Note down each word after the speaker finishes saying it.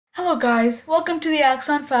Hello guys, welcome to the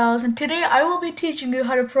Axon Files, and today I will be teaching you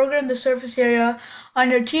how to program the surface area on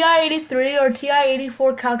your TI-83 or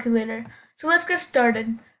TI-84 calculator. So let's get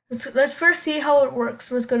started. Let's first see how it works.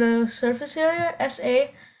 So let's go to surface area,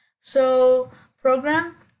 SA, so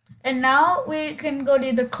program, and now we can go to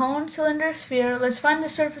either cone, cylinder, sphere. Let's find the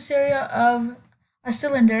surface area of a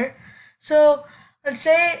cylinder. So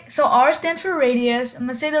R stands for radius, and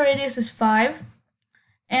let's say the radius is 5.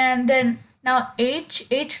 And then now H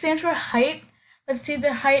stands for height. Let's see,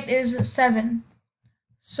 the height is 7.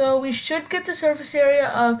 So we should get the surface area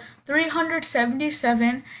of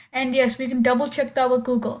 377. And yes, we can double check that with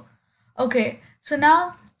Google. Okay, so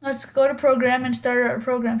now let's go to program and start our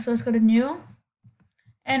program. So let's go to new.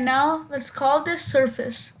 And now let's call this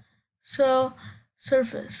surface. So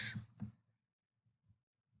surface.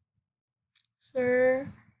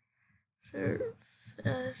 Surface.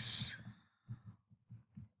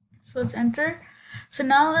 So let's enter. So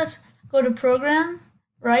now let's go to program,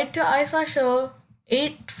 write to I/O,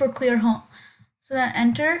 8 for clear home. So then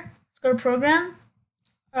enter. Let's go to program.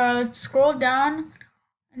 Let's scroll down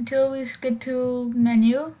until we get to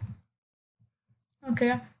menu.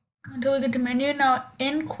 Okay, until we get to menu. Now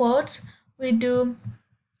in quotes, we do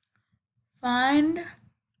find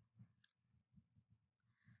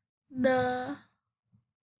the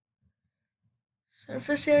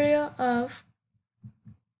surface area of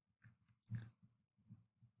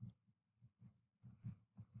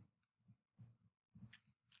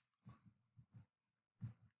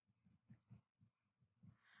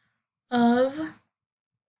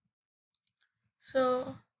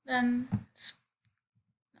so then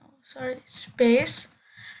space,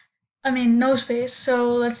 no space,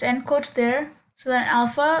 so let's end quotes there. So then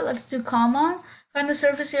alpha, let's do comma, find the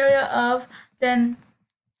surface area of, then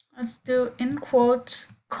let's do in quotes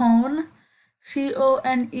cone,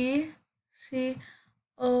 CONE,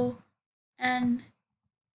 CONO,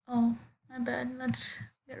 my bad, let's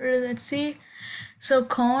get rid of that C. So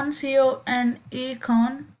cone, CONE,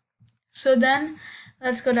 cone. So then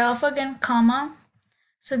let's go to alpha again, comma.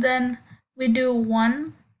 So then we do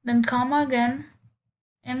 1, then comma again,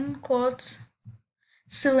 in quotes,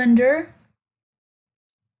 cylinder.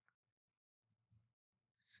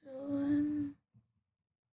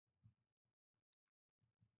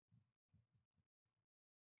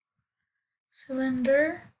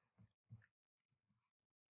 Cylinder,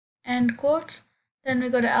 end quotes. Then we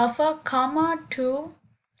go to alpha, comma, 2,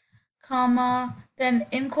 comma, then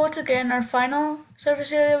in quotes again, our final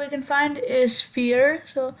surface area we can find is sphere.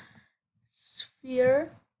 So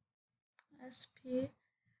sphere, S-P,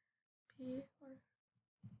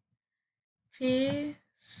 P,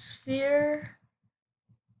 sphere,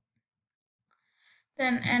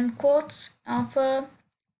 then end quotes, alpha,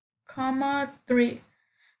 comma, 3.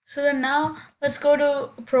 So then now let's go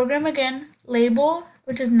to program again, label,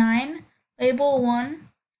 which is 9, label 1,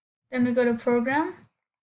 then we go to program,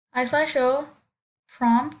 I/O,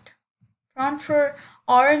 prompt for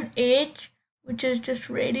R and H, which is just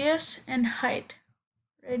radius and height.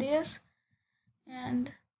 Radius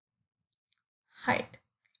and height.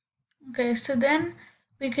 Okay, so then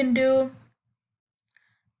we can do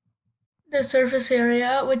the surface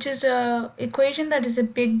area, which is a equation that is a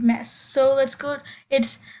big mess. So let's go,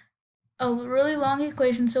 it's a really long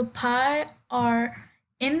equation. So pi r,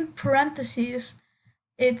 in parentheses,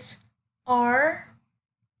 it's r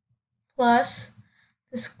plus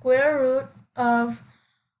the square root of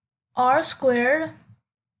r squared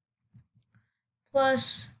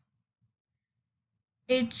plus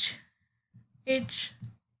h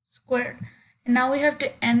squared. And now we have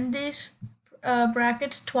to end these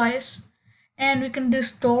brackets twice, and we can do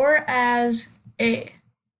store as a.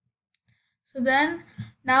 So then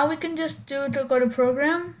now we can just go to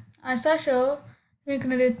program, I/O, we're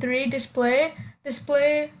gonna do 3, display, let's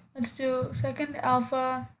do second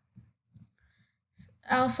alpha,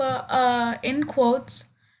 in quotes,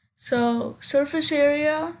 so surface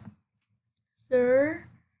area,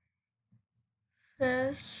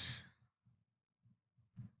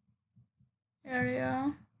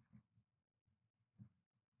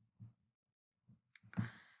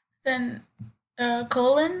 then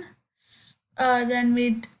colon, then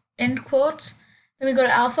we end quotes, then we go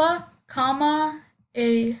to alpha, comma,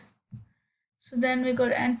 a. So then we go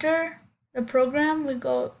to enter the program, we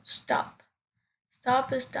go stop.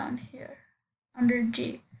 Stop is down here under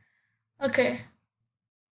G. Okay,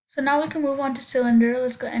 so now we can move on to cylinder.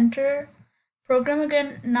 Let's go enter program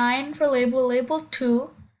again, 9 for label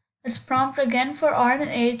 2. Let's prompt again for R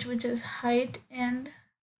and H, which is height and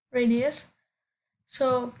radius.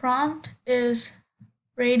 So prompt is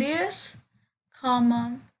radius,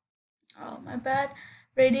 comma, oh my bad,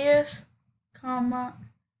 radius, comma,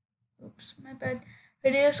 oops, my bad,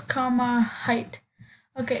 radius, comma, height.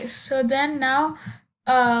 Okay, so then now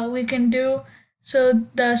we can do, so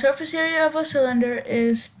the surface area of a cylinder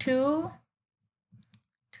is 2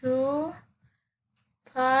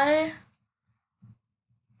 pi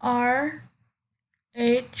r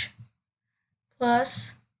h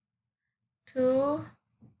plus 2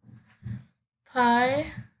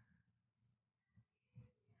 pi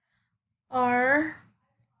r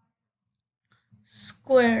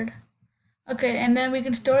squared. Okay, and then we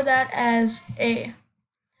can store that as a.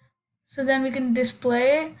 So then we can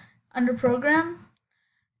display under program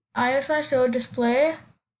IO/O display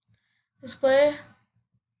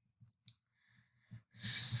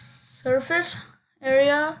surface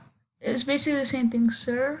area is basically the same thing.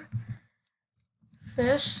 Surface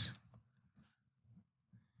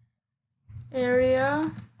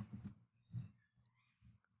area,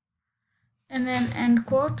 and then end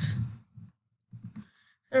quotes,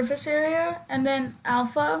 surface area, and then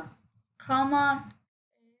alpha, comma,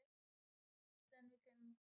 then we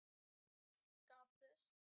can stop this,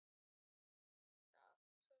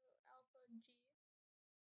 so alpha G,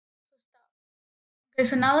 so stop. Okay,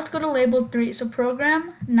 so now let's go to label 3. So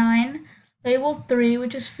program 9, label 3,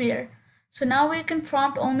 which is sphere. So now we can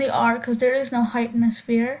prompt only R because there is no height in a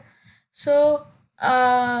sphere. So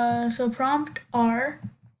prompt R.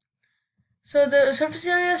 So the surface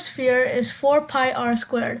area of sphere is 4 pi r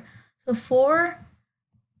squared. So 4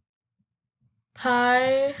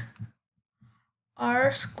 pi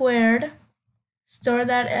r squared. Store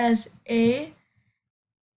that as a.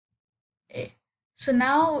 So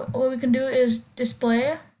now what we can do is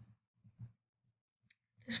display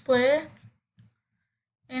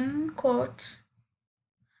in quotes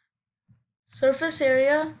surface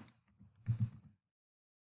area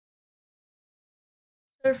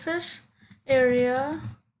and then,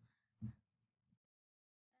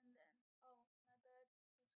 oh my bad,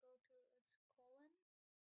 let's colon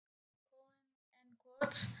and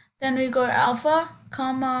quotes, then we go alpha,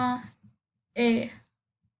 comma, a.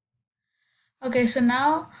 Okay, so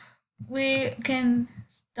now we can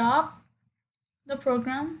stop the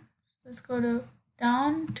program. Let's go to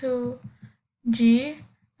down to G.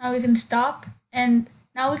 Now we can stop, and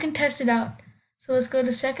now we can test it out. So let's go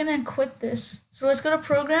to second and quit this. So let's go to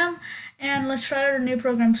program, and let's try our new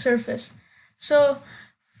program, surface. So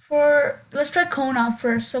let's try cone out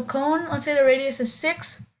first. So cone, let's say the radius is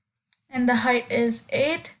 6 and the height is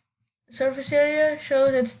 8. The surface area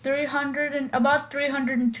shows it's about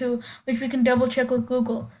 302, which we can double check with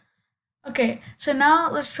Google. Okay, so now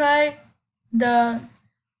let's try the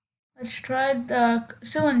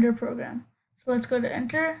cylinder program. So let's go to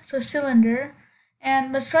enter. So cylinder,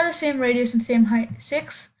 and let's try the same radius and same height,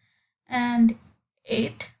 6 and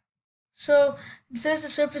 8. So it says the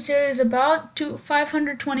surface area is about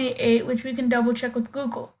 528, which we can double check with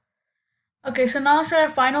Google. Okay, so now let's try our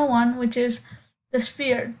final one, which is the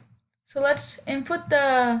sphere. So let's input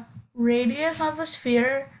the radius of a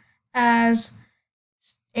sphere as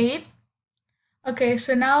 8. Okay,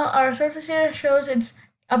 so now our surface area shows it's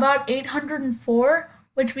about 804,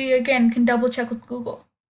 which we again can double check with Google.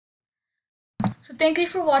 So thank you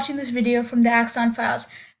for watching this video from the Axon Files.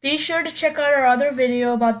 Be sure to check out our other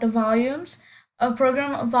video about the volumes, a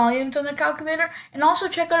program of volumes on the calculator, and also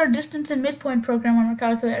check out our distance and midpoint program on our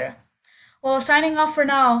calculator. Well, signing off for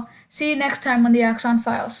now. See you next time on the Axon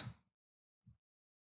Files.